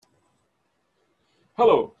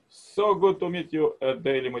Hello, so good to meet you at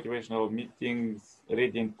daily motivational meetings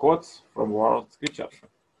reading quotes from world scriptures.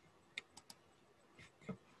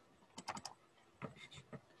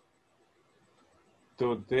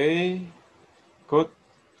 Today, quote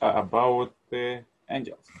about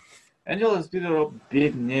angels. Angels, spirit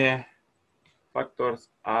benefactors,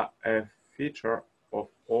 are a feature of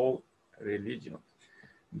all religions.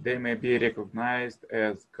 They may be recognized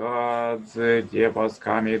as gods, devas,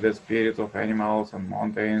 kami, the spirits of animals and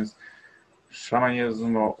mountains,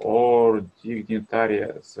 shamanism, or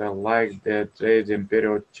dignitaries like the Jade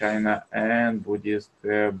Emperor China and Buddhist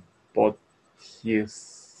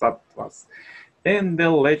bodhisattvas. In the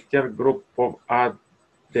latter group are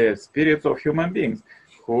the spirits of human beings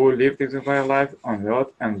who lived exemplary life on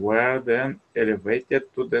earth and were then elevated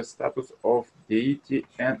to the status of deity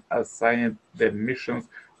and assigned the missions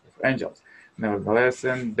of angels. Nevertheless,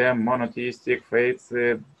 in the monotheistic faiths,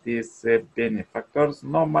 these benefactors,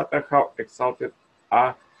 no matter how exalted,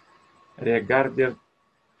 are regarded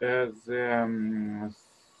as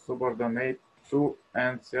subordinate to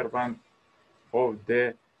and servant of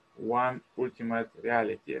the one ultimate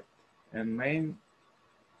reality. And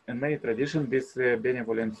in many traditions, these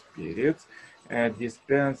benevolent spirits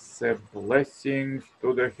dispense blessings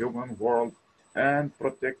to the human world and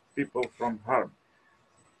protect people from harm.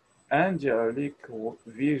 Angelic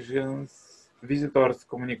visitors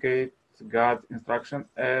communicate God's instruction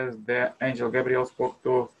as the angel Gabriel spoke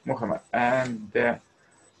to Muhammad and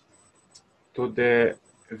to the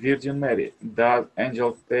Virgin Mary. Thus,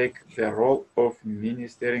 angels take the role of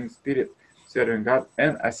ministering spirit, serving God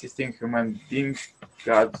and assisting human beings,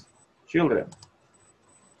 God's children.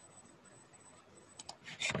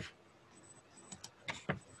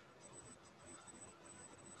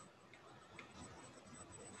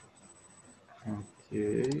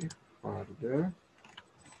 Okay, further.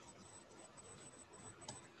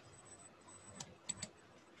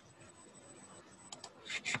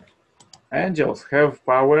 Angels have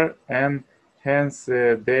power and hence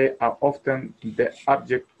they are often the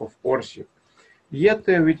object of worship. Yet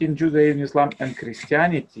within Judaism, Islam, and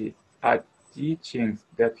Christianity are teachings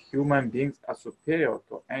that human beings are superior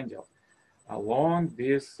to angels. Along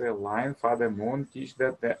this line, Father Moon teaches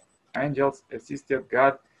that the angels assisted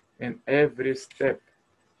God in every step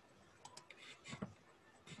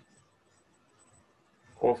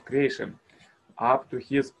of creation, up to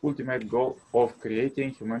his ultimate goal of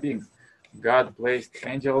creating human beings. God placed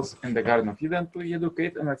angels in the Garden of Eden to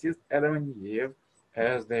educate and assist Adam and Eve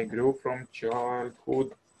as they grew from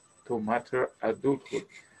childhood to mature adulthood,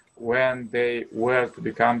 when they were to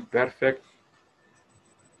become perfect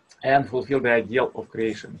and fulfill the ideal of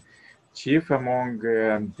creation. Chief among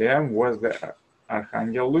them was the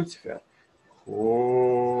Archangel Lucifer,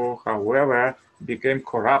 who, however, became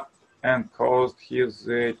corrupt and caused his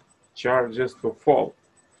charges to fall.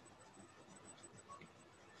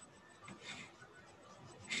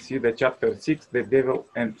 See the chapter 6, the devil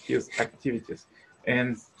and his activities.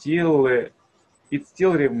 And it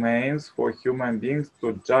still remains for human beings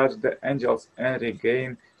to judge the angels and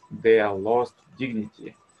regain their lost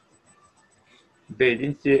dignity. The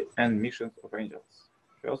identity and missions of angels.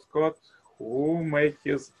 First quote, who made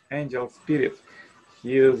his angel spirit,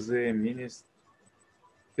 his ministers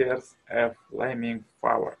a flaming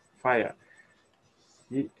fire.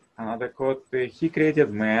 Another quote, he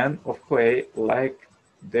created man of clay like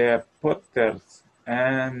the potters,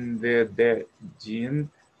 and the jinn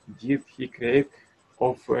did he create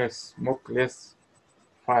of a smokeless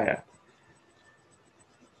fire.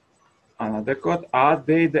 Another quote, are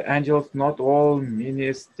they the angels not all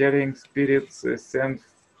ministering spirits sent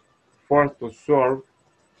forth to serve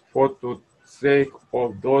for the sake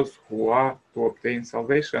of those who are to obtain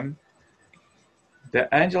salvation? The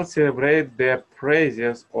angels celebrate the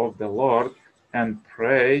praises of the Lord and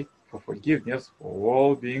pray for forgiveness for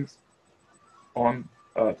all beings on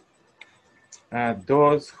earth.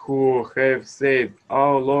 Those who have said,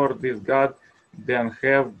 our Lord is God, then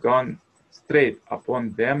have gone straight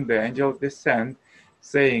upon them the angels descend,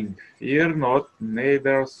 saying, fear not,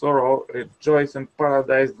 neither sorrow, rejoice in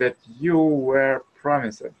paradise that you were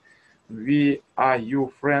promised. We are you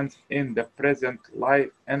friends in the present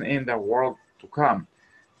life and in the world to come.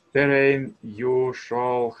 Therein you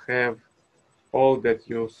shall have all that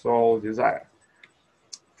your soul desire.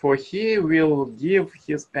 For he will give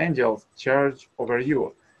his angels charge over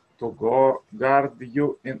you, to guard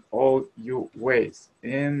you in all your ways.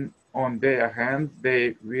 On their hands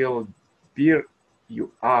they will bear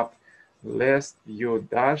you up, lest you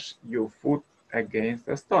dash your foot against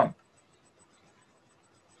a stone.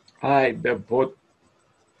 The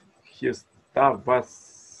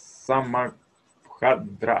Bodhisattva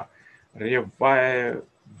Hadra, revive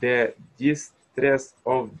the distress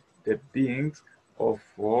of the beings of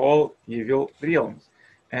all evil realms,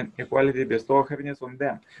 and equality bestow happiness on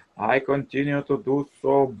them. I continue to do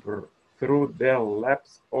so through the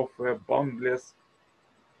lapse of a boundless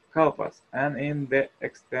kalpas, and in the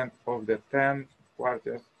extent of the 10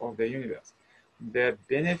 quarters of the universe. The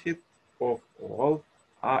benefits of all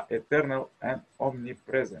are eternal and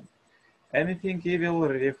omnipresent. Anything evil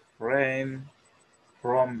refrain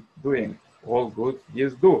from doing, all good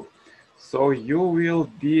is do. So you will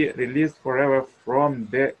be released forever from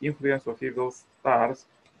the influence of evil stars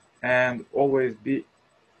and always be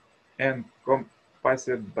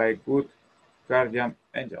encompassed by good guardian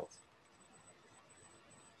angels.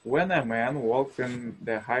 When a man walks in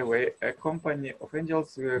the highway, a company of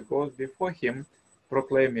angels goes before him,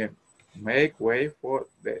 proclaiming, "Make way for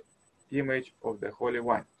the image of the Holy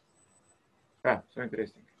One." Ah, so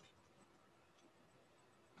interesting.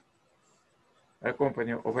 A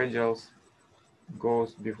company of angels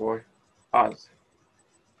goes before us.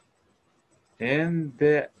 And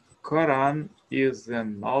the Quran is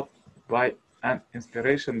not by an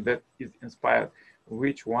inspiration that is inspired,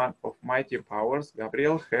 which one of mighty powers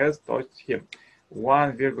Gabriel has touched him.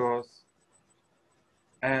 One vigorous,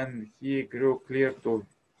 and he grew clear to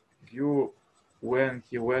view when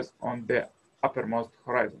he was on the uppermost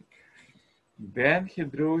horizon. Then he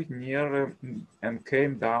drew near and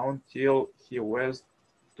came down till he was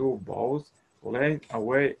two bows length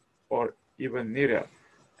away or even nearer,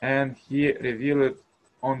 and he revealed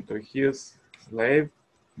unto his slave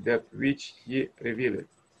that which he revealed.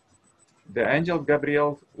 The angel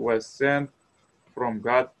Gabriel was sent from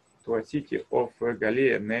God to a city of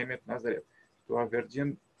Galilee named Nazareth, to a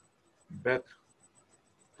virgin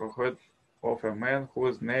betrothed of a man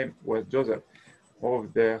whose name was Joseph,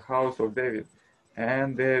 of the house of David,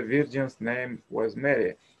 and the virgin's name was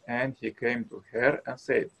Mary. And he came to her and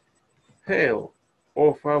said, "Hail,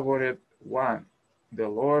 O favored one, the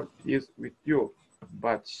Lord is with you."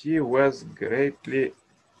 But she was greatly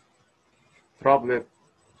troubled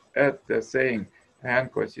at the saying,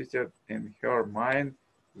 and considered in her mind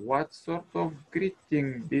what sort of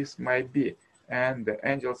greeting this might be. And the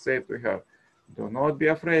angel said to her, "Do not be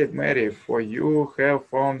afraid, Mary, for you have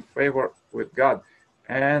found favor with God.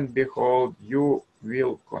 And behold, you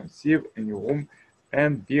will conceive in your womb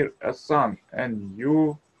and bear a son, and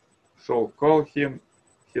you shall call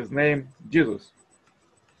his name Jesus."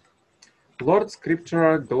 Lord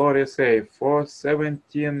Scripture Glory say, "For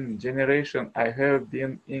 17 generations I have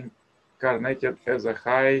been incarnated as a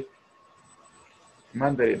high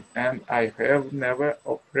mandarin, and I have never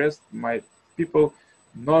oppressed my people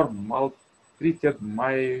nor maltreated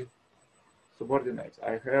my subordinates.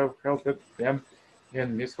 I have helped them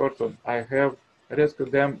in misfortune. I have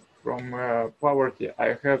rescued them from poverty.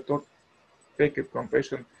 I have taken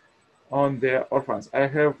compassion on the orphans. I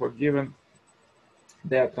have forgiven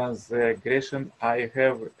their transgression. I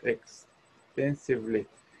have extensively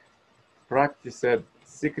practiced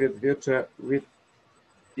secret virtue with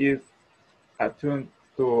it attuned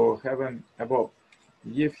to heaven above.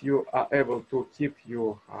 If you are able to keep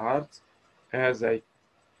your hearts as I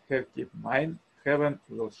have kept mine, heaven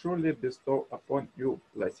will surely bestow upon you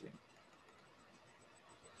blessing.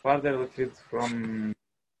 Further, let's read from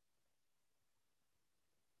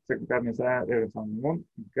God Messiah, Moon.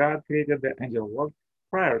 God created the angel world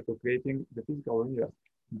prior to creating the physical universe.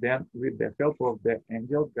 Then, with the help of the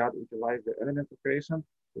angel, God utilized the elements of creation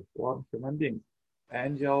to form human beings.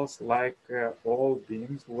 Angels, like all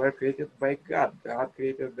beings, were created by God. God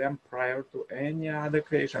created them prior to any other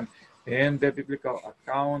creation. In the biblical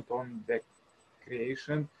account on the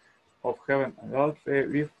creation of heaven and earth,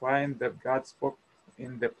 we find that God spoke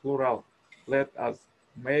in the plural, "Let us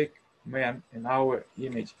make man in our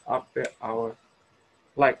image, after our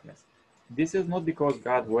likeness." This is not because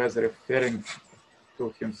God was referring to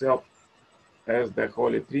himself as the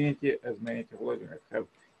Holy Trinity, as many theologians have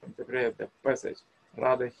interpreted the passage.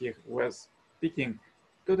 Rather, he was speaking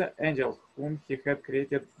to the angels whom he had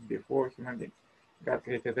created before human beings. God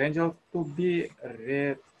created angels to be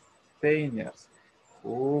retainers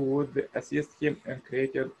who would assist him in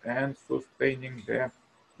creating and sustaining the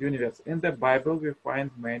universe. In the Bible, we find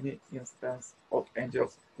many instances of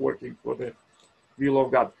angels working for the will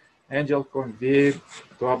of God. Angels conveyed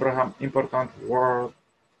to Abraham important word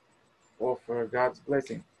of God's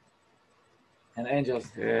blessing, and angels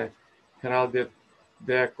heralded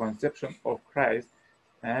the conception of Christ,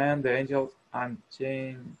 and the angels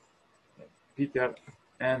unchained Peter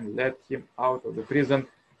and led him out of the prison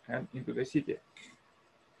and into the city.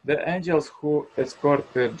 The angels who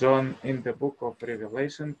escorted John in the book of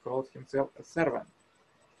Revelation called himself a servant.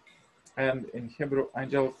 And in Hebrew,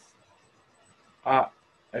 angels are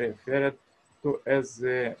referred to as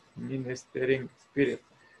ministering spirits.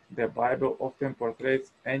 The Bible often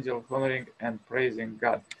portrays angels honoring and praising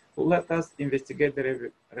God. Let us investigate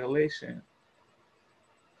the relationship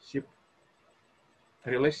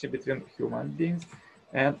between human beings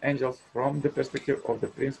and angels from the perspective of the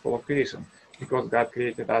principle of creation, because God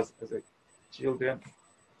created us as his children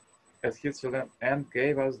and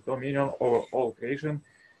gave us dominion over all creation.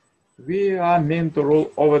 We are meant to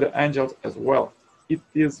rule over the angels as well. It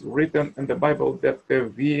is written in the Bible that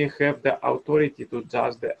we have the authority to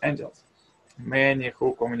judge the angels. Many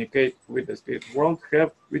who communicate with the spirit world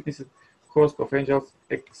have witnessed hosts of angels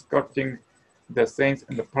escorting the saints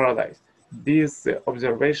in the paradise. These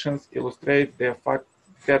observations illustrate the fact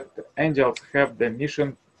that angels have the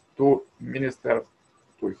mission to minister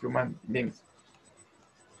to human beings.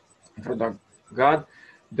 In front of God,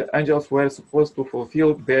 the angels were supposed to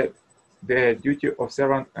fulfill the duty of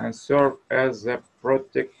servant and serve as a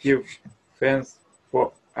protective fence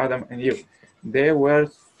for Adam and Eve. They were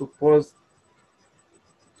supposed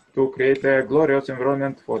to create a glorious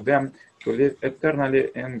environment for them to live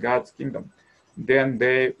eternally in God's kingdom. Then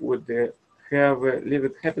they would have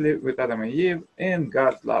lived happily with Adam and Eve in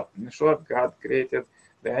God's love. In short, God created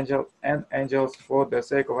the angels for the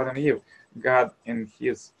sake of Adam and Eve. God, in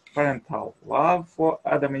his parental love for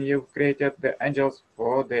Adam and Eve, created the angels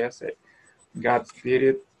for their sake. God's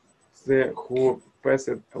spirit who passed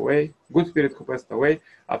away, good spirit who passed away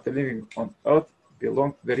after living on earth,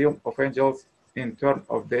 belonged to the realm of angels in turn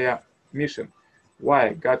of their mission.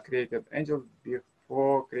 Why? God created angels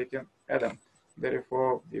before creating Adam.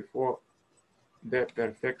 Therefore, before the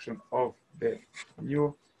perfection of the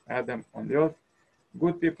new Adam on the earth,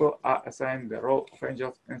 good people are assigned the role of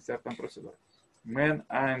angels in certain procedure. Men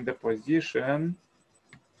are in the position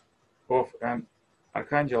of an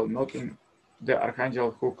archangel, not in the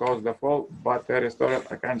archangel who caused the fall, but a restored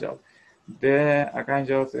archangel. The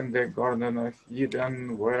archangels in the Garden of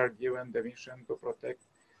Eden were given the mission to protect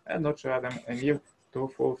and nurture Adam and Eve, to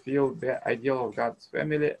fulfill the ideal of God's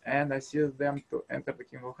family and assist them to enter the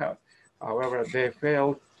kingdom of heaven. However, they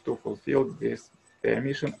failed to fulfill their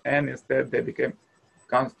mission, and instead they became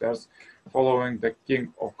gangsters following the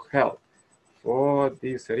king of hell. For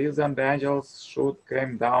this reason, the angels should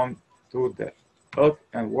come down to the earth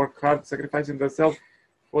and work hard, sacrificing themselves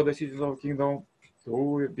for the citizens of the kingdom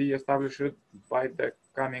to be established by the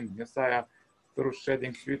coming Messiah through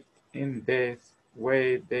shedding sweat. In this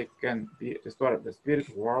way, they can be restored. The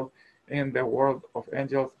spirit world in the world of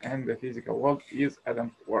angels and the physical world is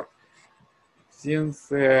Adam's work. Since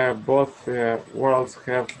both worlds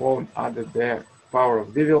have fallen under the power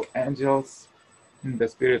of evil, angels in the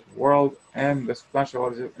spirit world and the supernatural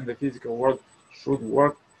world in the physical world should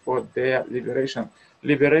work for their liberation.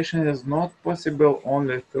 Liberation is not possible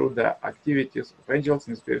only through the activities of angels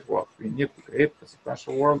in the spirit world. We need to create a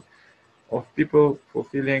supernatural world of people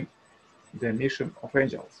fulfilling the mission of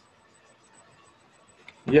angels.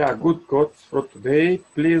 Yeah, good quotes for today.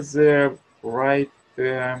 Please write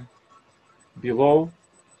below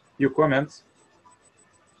your comments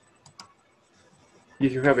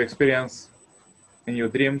if you have experience in your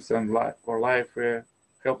dreams and life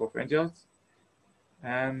help of angels,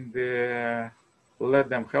 and let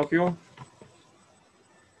them help you.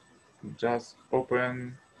 Just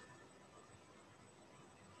open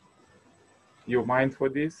your mind for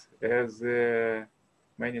this, as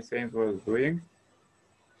many saints was doing.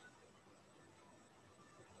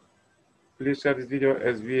 Please share this video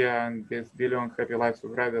as we are in this Billion Happy Life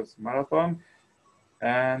Subscribers Marathon,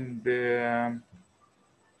 and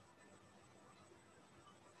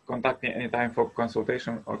contact me anytime for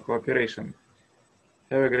consultation or cooperation.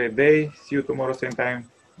 Have a great day. See you tomorrow same time.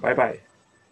 Bye bye.